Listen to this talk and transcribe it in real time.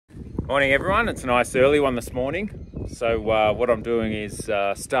Morning everyone, it's a nice early one this morning. So what I'm doing is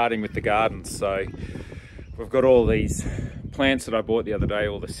starting with the gardens. So we've got all these plants that I bought the other day,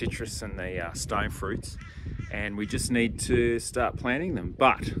 all the citrus and the stone fruits, and we just need to start planting them.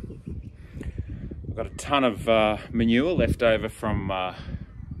 But I've got a ton of manure left over from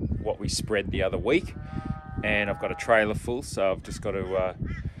what we spread the other week, and I've got a trailer full, so I've just got to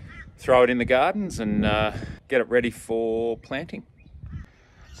throw it in the gardens and get it ready for planting.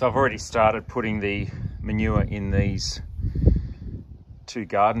 So I've already started putting the manure in these 2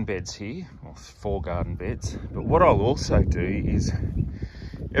 garden beds here, or 4 garden beds. But what I'll also do is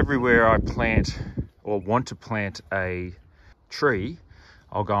everywhere I plant or want to plant a tree,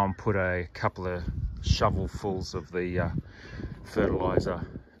 I'll go and put a couple of shovelfuls of the fertilizer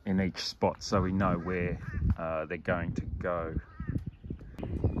in each spot so we know where they're going to go.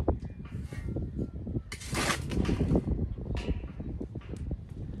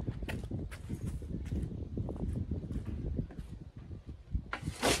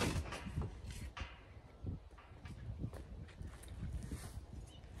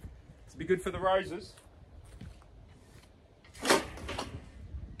 Be good for the roses.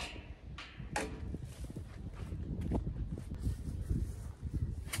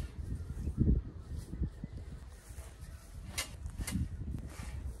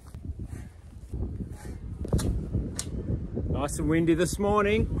 Nice and windy this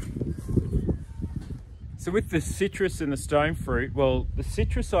morning. So with the citrus and the stone fruit, well, the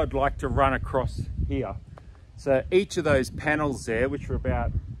citrus I'd like to run across here. So each of those panels there, which are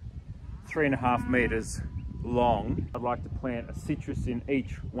about 3.5 meters long, I'd like to plant a citrus in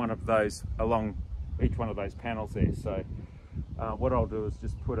each one of those, along each one of those panels there. So what I'll do is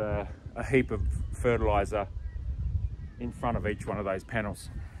just put a heap of fertilizer in front of each one of those panels.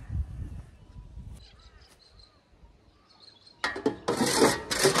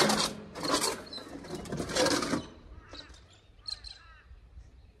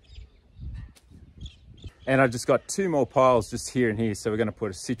 And I've just got 2 more piles just here and here. So we're going to put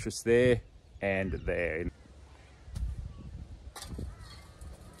a citrus there and there.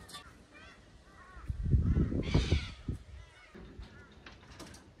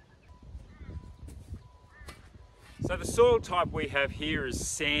 So the soil type we have here is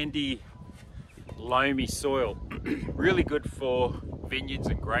sandy, loamy soil. Really good for vineyards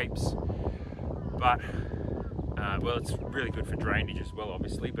and grapes. But, well, it's really good for drainage as well,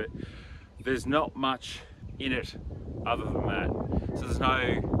 obviously. But there's not much in it other than that. So there's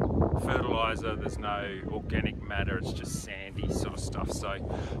no fertilizer, there's no organic matter, it's just sandy sort of stuff. So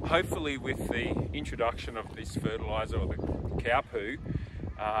hopefully with the introduction of this fertilizer or the cow poo,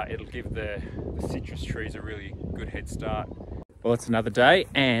 it'll give the citrus trees a really good head start. Well, it's another day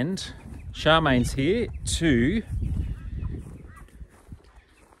and Charmaine's here to,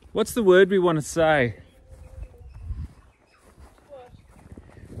 what's the word we want to say?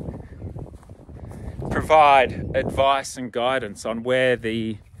 Provide advice and guidance on where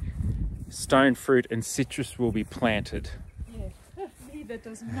the stone fruit and citrus will be planted. Yeah, me that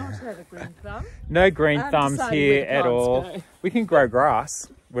does not have a green thumb. No green thumbs here at all. Go. We can grow grass.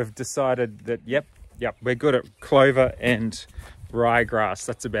 We've decided that, yep, we're good at clover and ryegrass.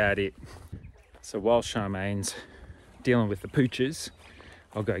 That's about it. So while Charmaine's dealing with the pooches,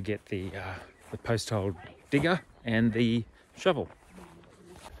 I'll go get the post hole digger and the shovel.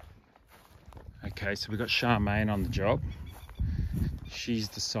 Okay, so we've got Charmaine on the job. She's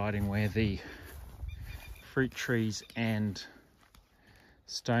deciding where the fruit trees and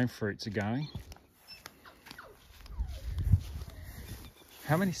stone fruits are going.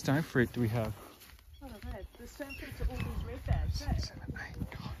 How many stone fruit do we have? Oh, the stone fruits are all these red bags, eh? 7,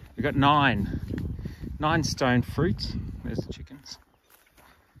 8, God. We've got 9 stone fruits. There's the chickens.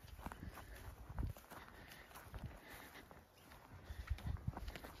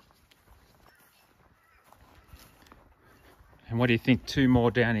 And what do you think? 2 more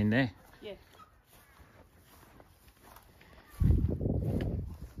down in there? Yeah.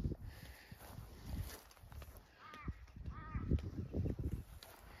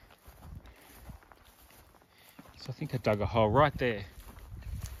 So I think I dug a hole right there.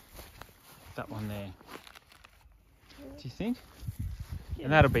 That one there. Do you think? Yeah.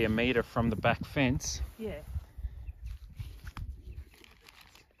 And that'll be 1 meter from the back fence. Yeah.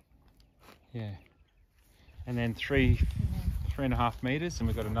 Yeah. And then 3.5 meters, and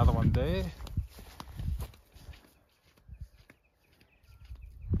we've got another one there.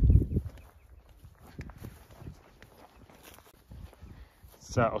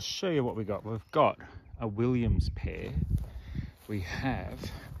 So I'll show you what we got. We've got a Williams pear. We have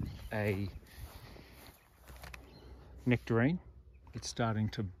a nectarine. It's starting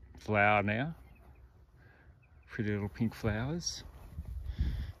to flower now. Pretty little pink flowers.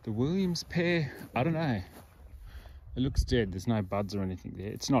 The Williams pear, I don't know. It looks dead. There's no buds or anything there.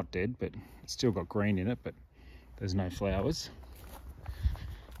 It's not dead, but it's still got green in it, but there's no flowers.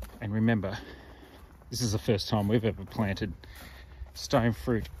 And remember, this is the first time we've ever planted stone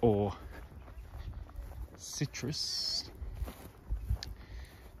fruit or citrus.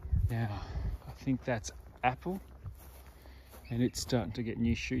 Now, I think that's apple, and it's starting to get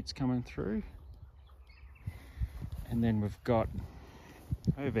new shoots coming through. And then we've got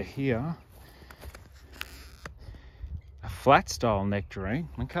over here a flat style nectarine.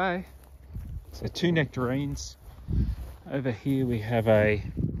 Okay, so 2 nectarines. Over here we have a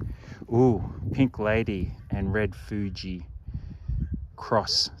pink lady and red Fuji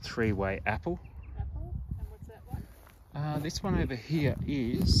cross 3-way apple. Apple? And what's that one? This one over here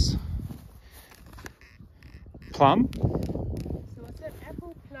is plum. So what's that?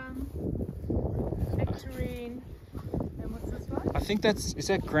 Apple, plum, nectarine, and what's this one? I think is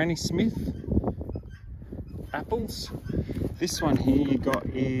that Granny Smith apples? This one here you got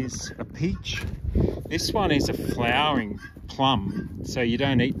is a peach. This one is a flowering plum, so you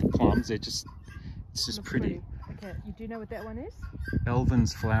don't eat the plums, it's just Looks pretty. Okay, you do know what that one is?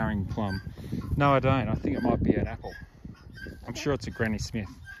 Elvin's flowering plum. No, I don't. I think it might be an apple. I'm sure it's a Granny Smith.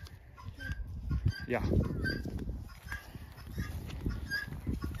 Yeah.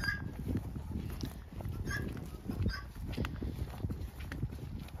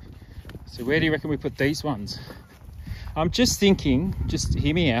 So where do you reckon we put these ones? I'm just thinking, just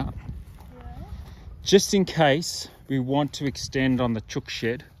hear me out, Yeah. just in case we want to extend on the chook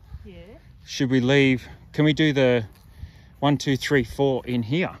shed, Yeah. should we leave, can we do the 1, 2, 3, 4 in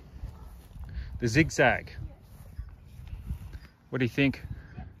here? The zigzag. What do you think?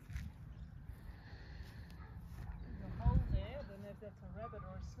 There's a hole there. I don't know if that's a rabbit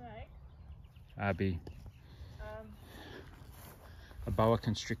or a snake. Be Um, a boa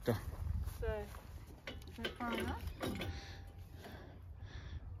constrictor. so far enough?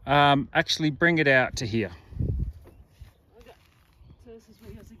 Actually bring it out to here. Okay. So this is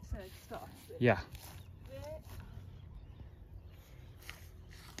where your zigzag starts. There. Yeah. There.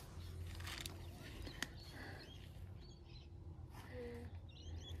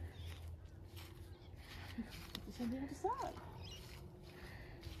 It's on the other side.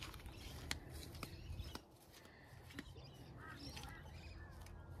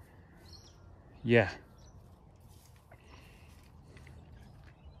 Yeah.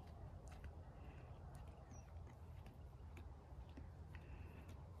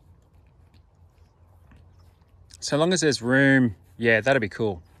 So long as there's room, yeah, that'd be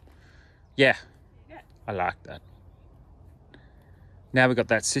cool. Yeah, Yeah. I like that. Now we've got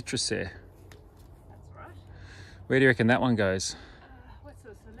that citrus there. That's right. Where do you reckon that one goes? What's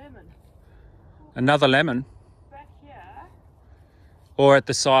this? A lemon. Another lemon, Back here. or at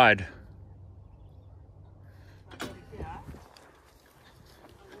the side? Like over here.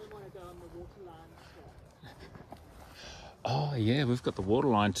 I don't want to go on the water line. Oh yeah, we've got the water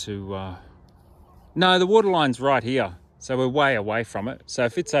line to... No, the water line's right here. So we're way away from it. So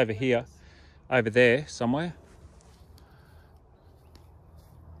if it's over here, over there somewhere.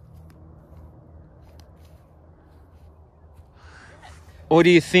 Or do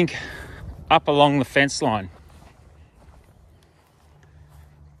you think up along the fence line?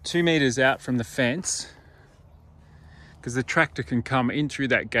 2 meters out from the fence, because the tractor can come in through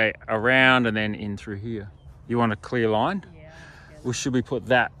that gate, around and then in through here. You want a clear line? Yeah. Or should we put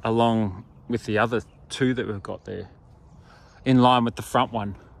that along with the other 2 that we've got there, in line with the front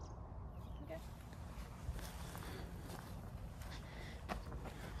one? Okay.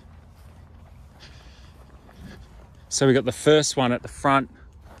 So we got the first one at the front,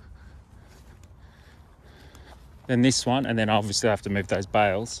 then this one, and then obviously I have to move those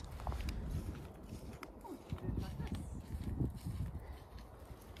bales.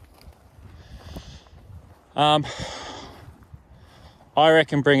 I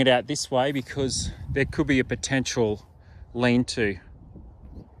reckon bring it out this way, because there could be a potential lean-to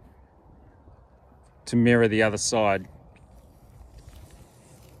mirror the other side.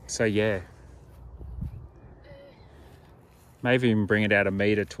 So yeah, maybe even bring it out a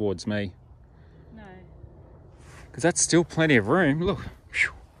metre towards me, No. because that's still plenty of room. Look.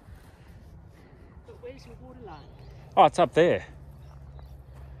 Whew. But where's your water line? Oh, it's up there.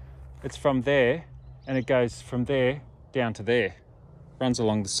 It's from there, and it goes from there down to there. Runs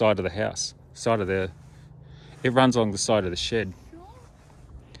along the side of the house, it runs along the side of the shed. Sure.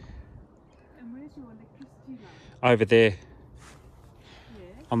 And where's your electricity line? Over there Yeah.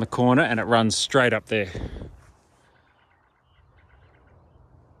 on the corner, and it runs straight up there.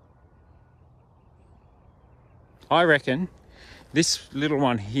 I reckon this little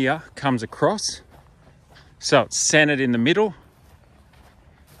one here comes across, so it's centered in the middle.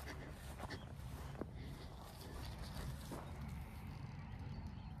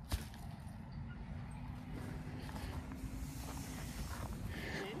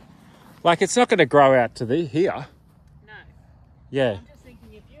 Like, it's not going to grow out to here. No. Yeah. I'm just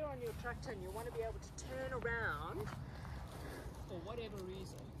thinking, if you're on your tractor and you want to be able to turn around for whatever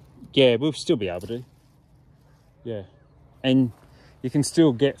reason. Yeah, we'll still be able to. Yeah. And you can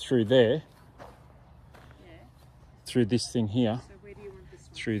still get through there. Yeah. Through this thing here. So where do you want this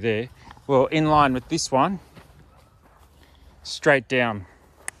one? Through there. Well, in line with this one. Straight down.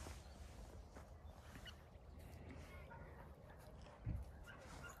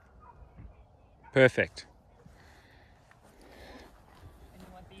 Perfect. And you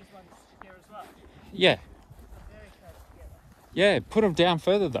want these ones here as well? Yeah. Very close together. Yeah, put them down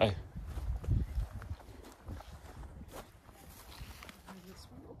further though. And this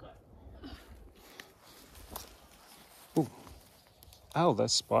one will go. Oh,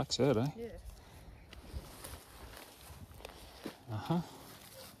 those spikes hurt, eh? Yeah. Uh-huh.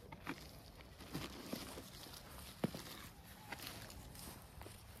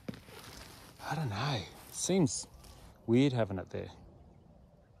 I don't know. Seems weird having it there.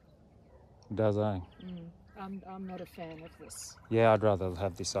 It does, eh? I'm not a fan of this. Yeah, I'd rather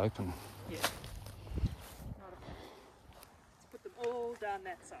have this open. Yeah. Not a fan. Let's put them all down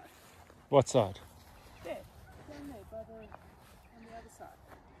that side. What side? There. Down there by the, on the other side.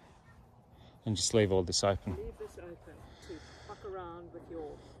 And just leave all this open. Leave this open to fuck around with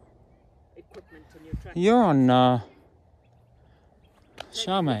your equipment and your tractor. You're on Take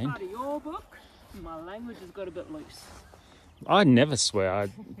Charmaine. Part of your book. My language has got a bit loose. I never swear.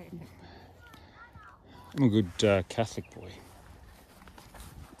 I'm a good Catholic boy.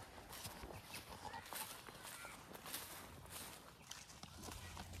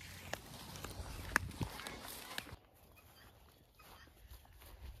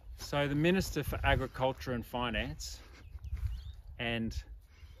 So the Minister for Agriculture and Finance and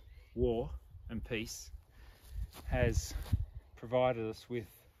War and Peace has provided us with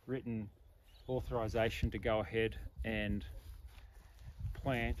written authorization to go ahead and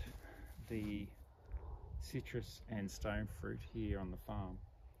plant the citrus and stone fruit here on the farm.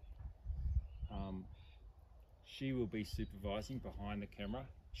 She will be supervising behind the camera.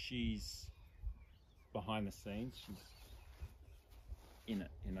 She's behind the scenes. She's in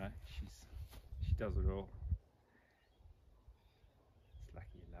it, you know. She does it all. It's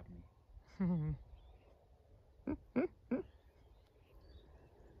lucky you love me.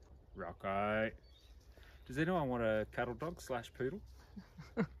 Rocco. Does anyone want a cattle dog / poodle?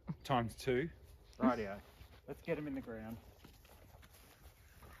 ×2. Rightio. Let's get him in the ground.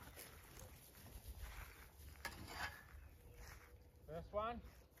 First one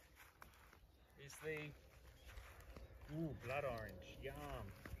is the blood orange. Yum.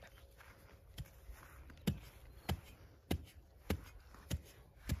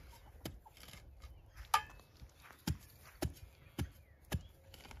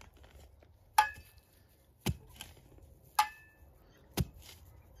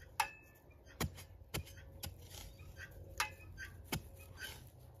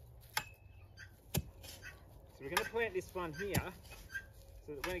 So we're going to plant this one here,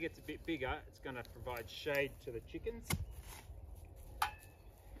 so that when it gets a bit bigger, it's going to provide shade to the chickens.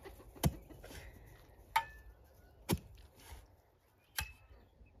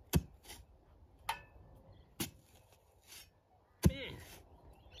 Man,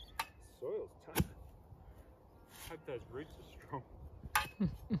 soil's tough. Hope those roots are strong.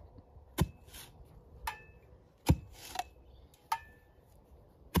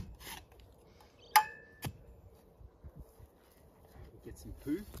 Get some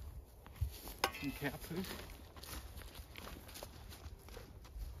poo, some cow poo.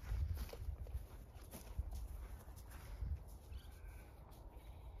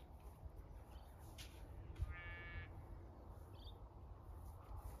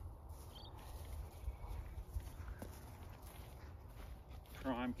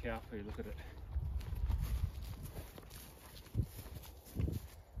 Prime cow poo, look at it.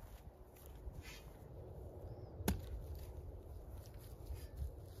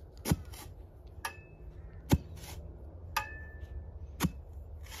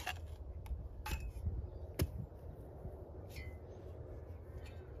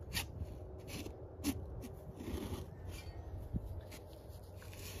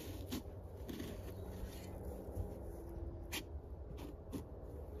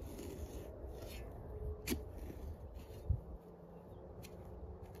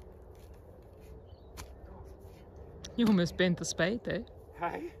 You almost bent the spade there.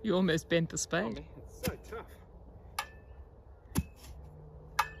 Hey? You almost bent the Oh, spade. man, it's so tough.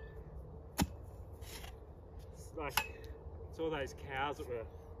 It's like, it's all those cows that were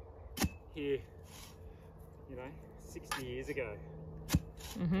here, you know, 60 years ago.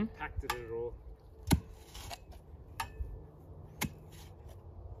 Mm-hmm. Packed it all.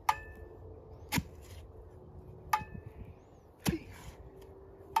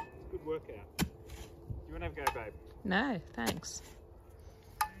 Good workout. You want to have a go, babe? No, thanks.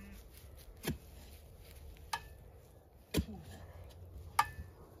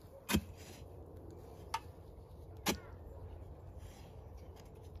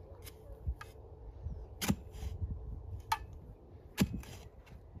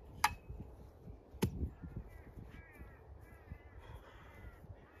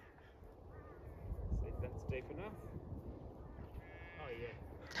 See if that's deep enough. Oh, yeah.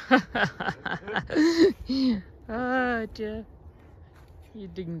 Oh dear. You're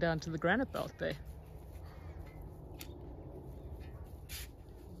digging down to the granite belt there.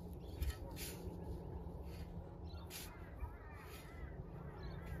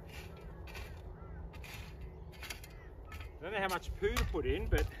 I don't know how much poo to put in,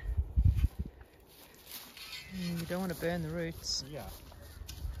 but You don't want to burn the roots. yeah.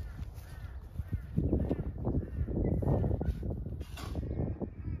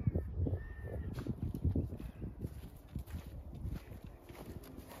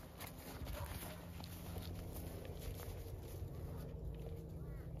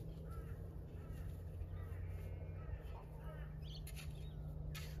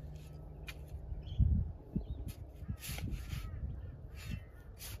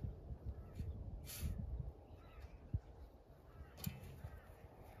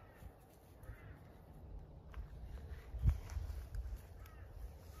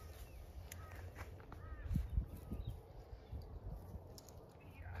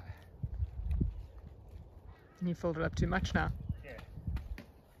 You filled it up too much now. Yeah.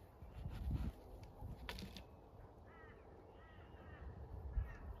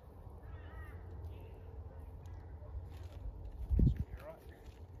 Should be all right.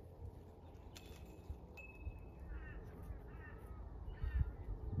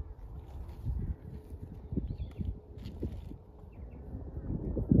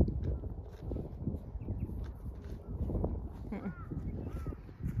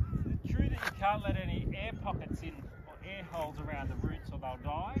 Is it true that you can't let any air pockets in or air holes around the roots or they'll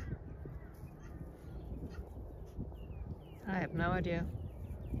die? I have no idea.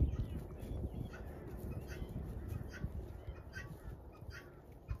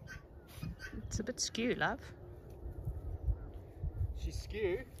 It's a bit skew, love. She's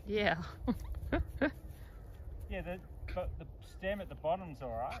skew. Yeah. Yeah, but the stem at the bottom's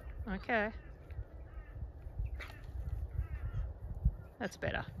all right. Okay. That's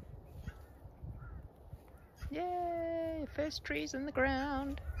better. Yay! First trees in the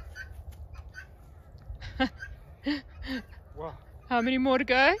ground. Wow. How many more to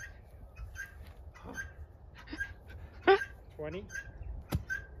go? 20.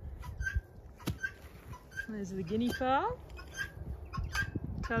 There's the guinea fowl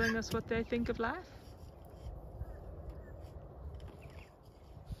telling us what they think of life.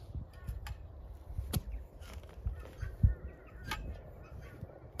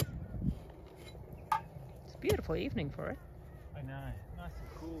 It's a beautiful evening for it. I know, nice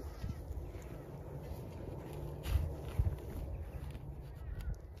and cool.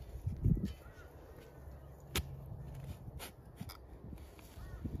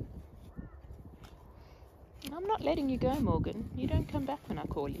 I'm not letting you go, Morgan. You don't come back when I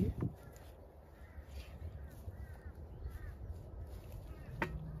call you.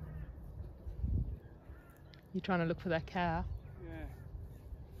 You're trying to look for that cow. Yeah.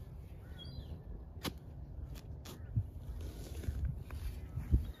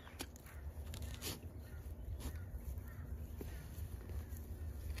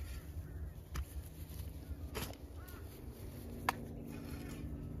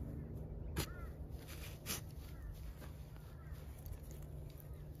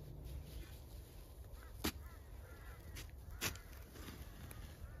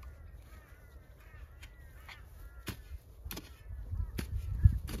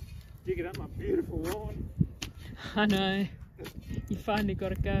 Digging up my beautiful lawn. I know. You finally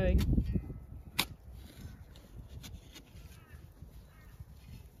got it going.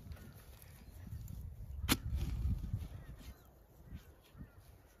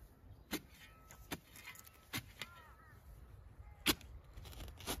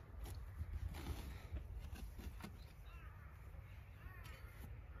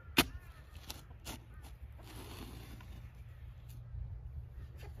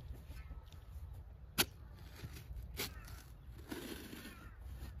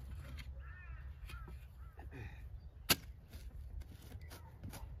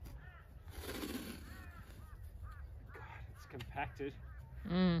 compacted.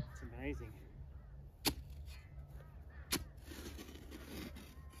 Mm. It's amazing.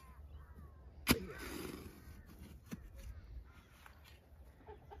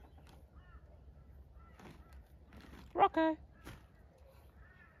 Rocco.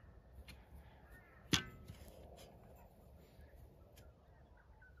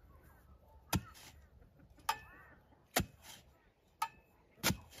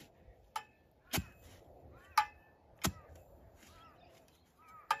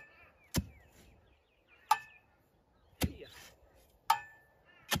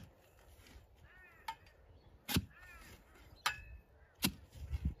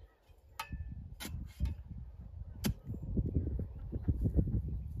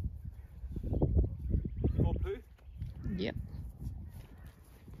 More poo? Yep.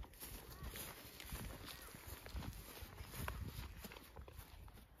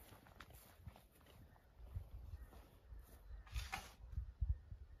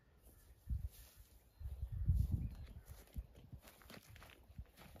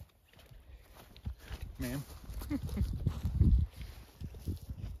 Ma'am.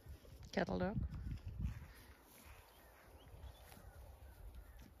 Cattle dog.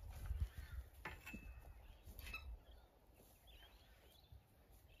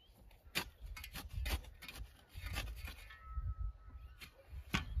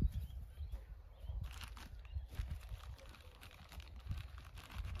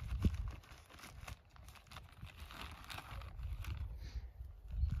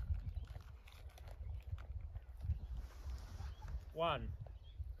 One,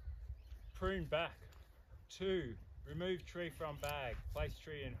 prune back. 2, remove tree from bag, place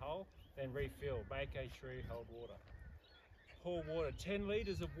tree in hole, then refill, make a tree hold water. Pour water, 10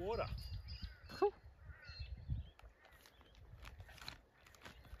 litres of water.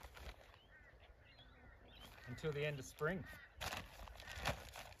 Until the end of spring.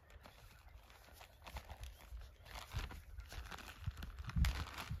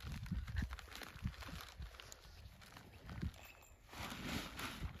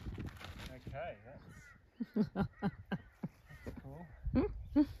 Okay, that's cool.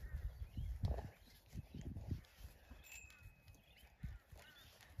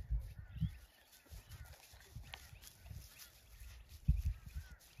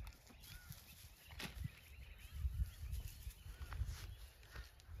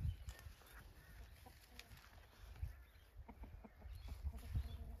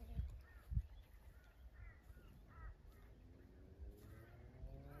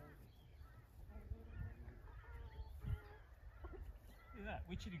 Look at that,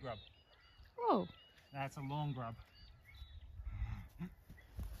 witchetty grub. Oh. That's a long grub.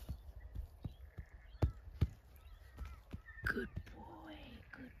 Good boy.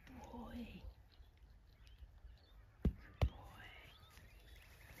 Good boy. Good boy.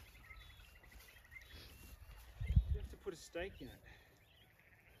 You have to put a stake in it.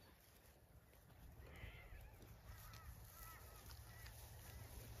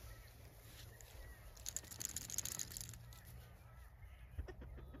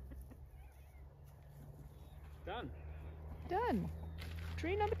 Done. Done.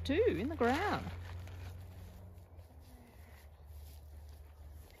 Tree number 2 in the ground.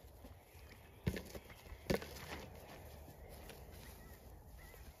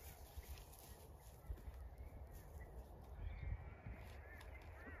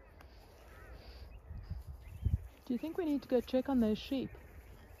 Do you think we need to go check on those sheep?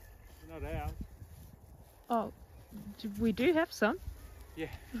 Not ours. Oh, we do have some. Yeah.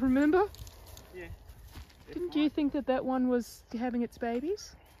 Remember? Yeah. Didn't you think that that one was having its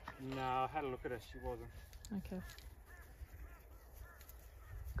babies? No, I had a look at her, she wasn't. Okay.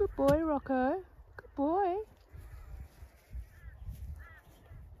 Good boy, Rocco. Good boy.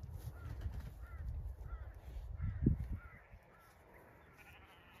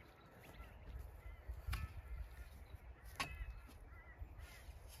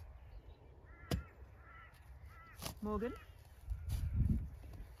 Morgan.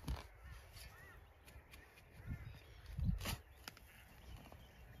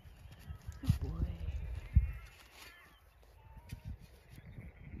 Good boy.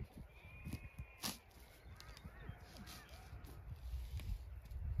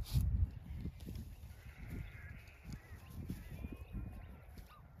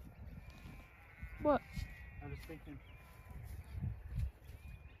 What? I was thinking.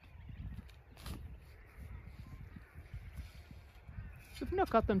 We've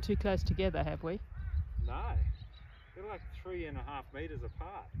not got them too close together, have we? No. They're like 3.5 metres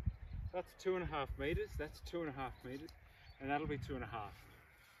apart. That's 2.5 metres, that's 2.5 metres, and that'll be 2.5.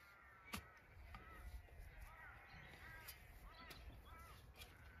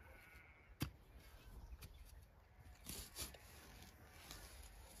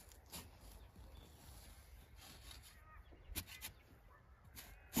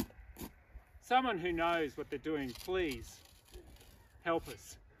 Someone who knows what they're doing, please help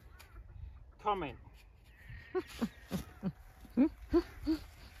us. Comment.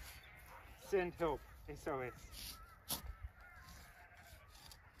 Send help. SOS.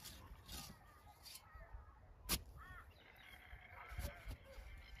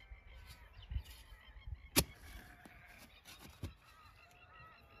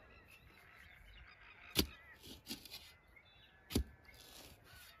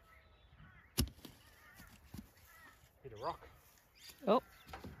 Hit a rock. Oh.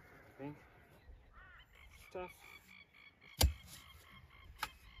 I think. Tough.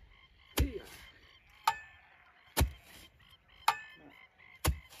 Here.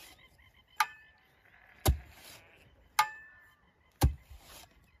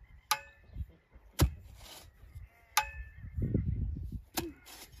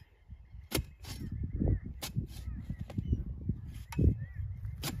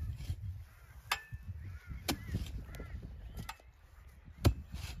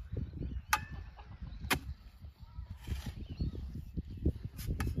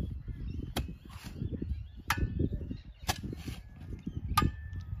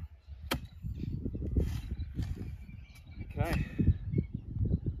 Okay,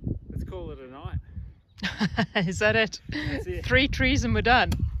 let's call it a night. Is that it? That's it. 3 trees and we're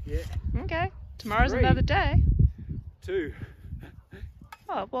done. Yeah. Okay. Tomorrow's 3. another day. 2.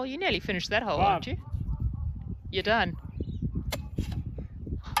 Oh, well, you nearly finished that hole, 5. aren't you? You're done.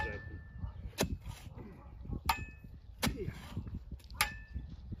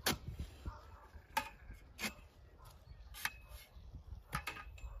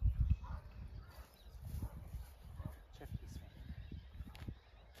 Check this one.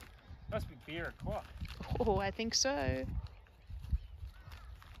 Must be beer o'clock. Oh, I think so. I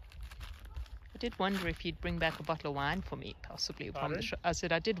did wonder if you'd bring back a bottle of wine for me, possibly from Pardon? the shop. I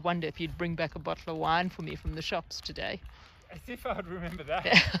said I did wonder if you'd bring back a bottle of wine for me from the shops today. As if I'd remember that.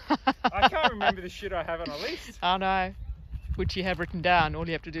 I can't remember the shit I have on a list. I know. Which you have written down. All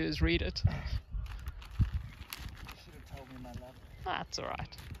you have to do is read it. You should have told me, my love. That's all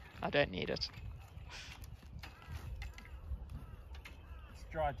right. I don't need it. It's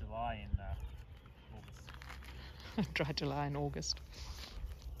dry July in August. Dry July and August.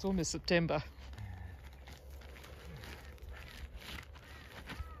 It's almost September.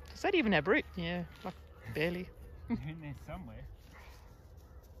 Does that even have root? Yeah, like barely. In there somewhere.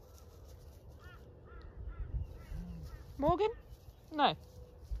 Morgan? No.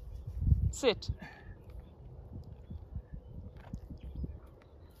 Sit.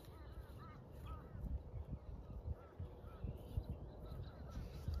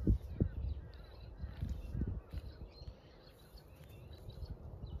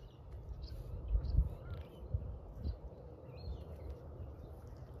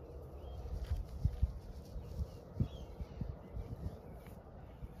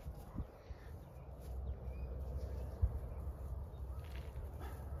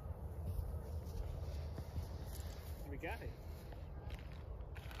 Here we go.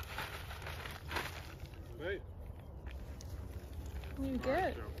 Boom. There you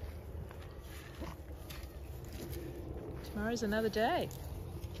go. Tomorrow's another day.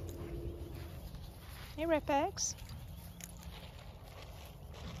 Hey, rat bags.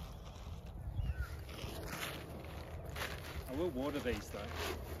 I will water these though.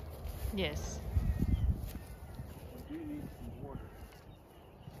 Yes. I do need some water.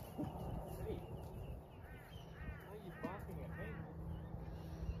 Hey, why are you barking at me?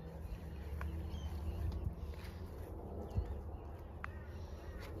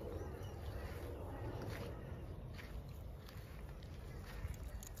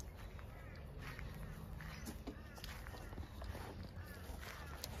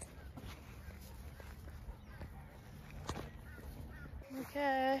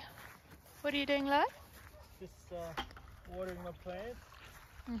 Okay. What are you doing, love? Just watering my plants.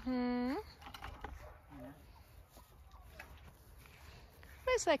 Mm-hmm.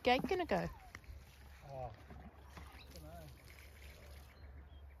 Where's that gate gonna go? Oh, don't know.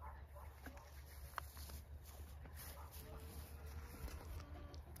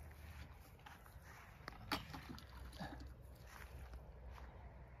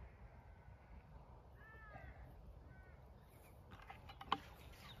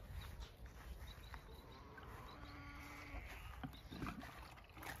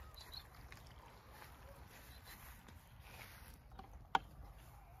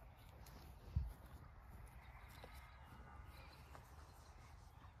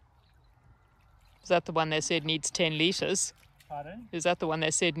 Is that the one they said needs 10 litres? Pardon? Is that the one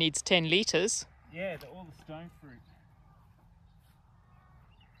they said needs 10 litres? Yeah, all the stone fruit.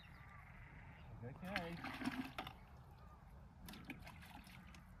 Okay.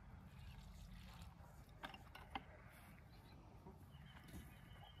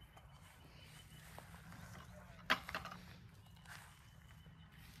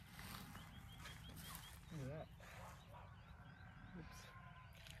 Look at that.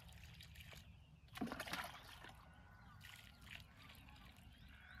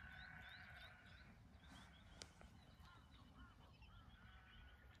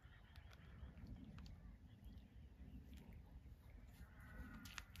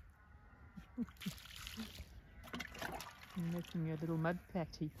 Oops. You're making a little mud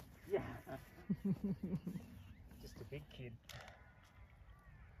patty. Yeah. Just a big kid.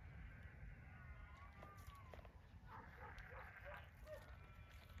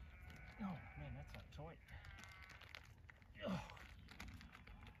 Oh man, that's not tight. Oh,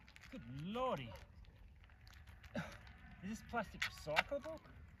 good lordy. Is this plastic recyclable?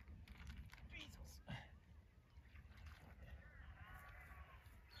 Jesus.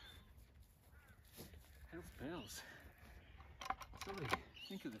 Hell's bells. Somebody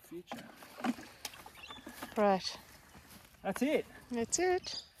think of the future. Right. That's it. That's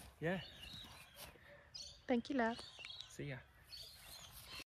it. Yeah. Thank you, love. See ya.